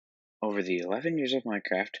Over the 11 years of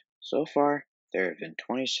Minecraft, so far there have been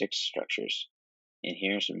 26 structures, and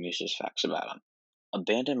here are some useless facts about them.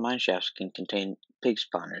 Abandoned mineshafts can contain pig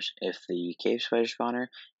spawners if the cave spider spawner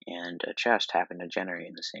and a chest happen to generate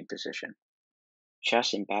in the same position.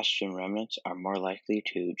 Chests and bastion remnants are more likely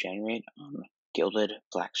to generate on gilded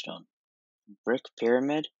blackstone. Brick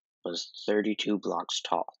pyramid was 32 blocks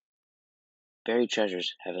tall. Buried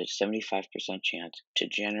treasures have a 75% chance to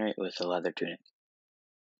generate with a leather tunic.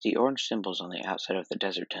 The orange symbols on the outside of the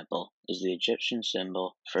desert temple is the Egyptian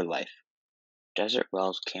symbol for life. Desert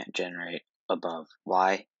wells can't generate above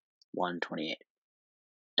Y128.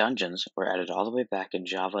 Dungeons were added all the way back in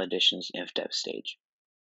Java Edition's InfDev stage.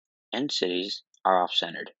 End cities are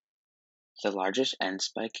off-centered. The largest end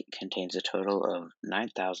spike contains a total of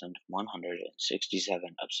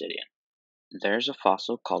 9,167 obsidian. There's a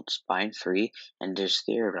fossil called Spine 3, and it is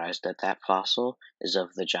theorized that that fossil is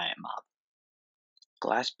of the giant mob.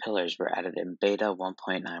 Glass pillars were added in Beta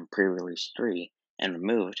 1.9 pre-release 3 and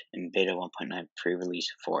removed in Beta 1.9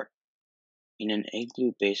 pre-release 4. In an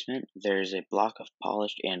igloo basement, there is a block of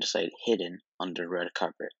polished andesite hidden under red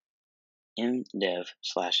carpet.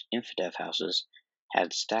 InDev/InfDev houses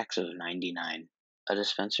had stacks of 99. A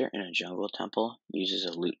dispenser in a jungle temple uses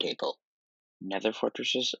a loot table. Nether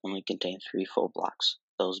fortresses only contain 3 full blocks,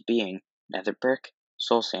 those being nether brick,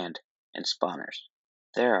 soul sand, and spawners.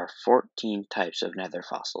 There are 14 types of nether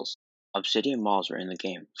fossils. Obsidian walls were in the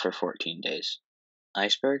game for 14 days.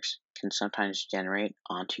 Icebergs can sometimes generate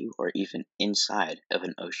onto or even inside of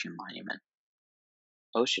an ocean monument.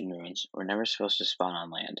 Ocean ruins were never supposed to spawn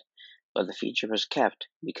on land, but the feature was kept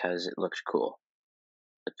because it looked cool.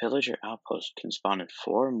 The Pillager Outpost can spawn in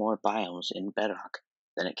 4 more biomes in Bedrock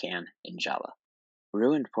than it can in Java.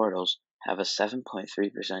 Ruined portals have a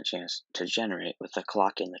 7.3% chance to generate with a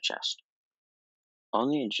clock in the chest.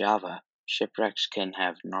 Only in Java, shipwrecks can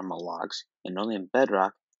have normal logs, and only in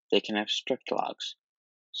Bedrock they can have strict logs.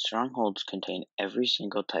 Strongholds contain every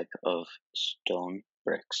single type of stone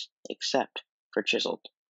bricks, except for chiseled.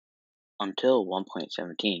 Until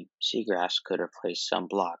 1.17, seagrass could replace some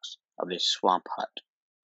blocks of a swamp hut.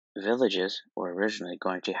 Villages were originally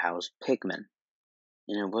going to house pigmen.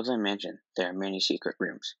 In a woodland mansion, there are many secret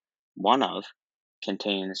rooms. One of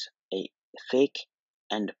contains a fake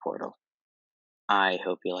end portal. I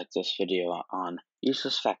hope you like this video on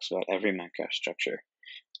useless facts about every Minecraft structure.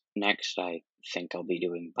 Next, I think I'll be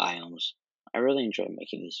doing biomes. I really enjoy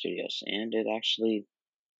making these videos, and it actually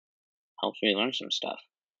helps me learn some stuff.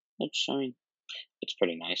 Which, I mean, it's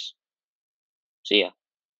pretty nice. See ya.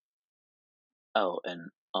 Oh,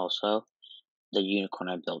 and also, the unicorn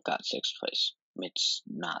I built got 6th place. It's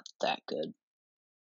not that good.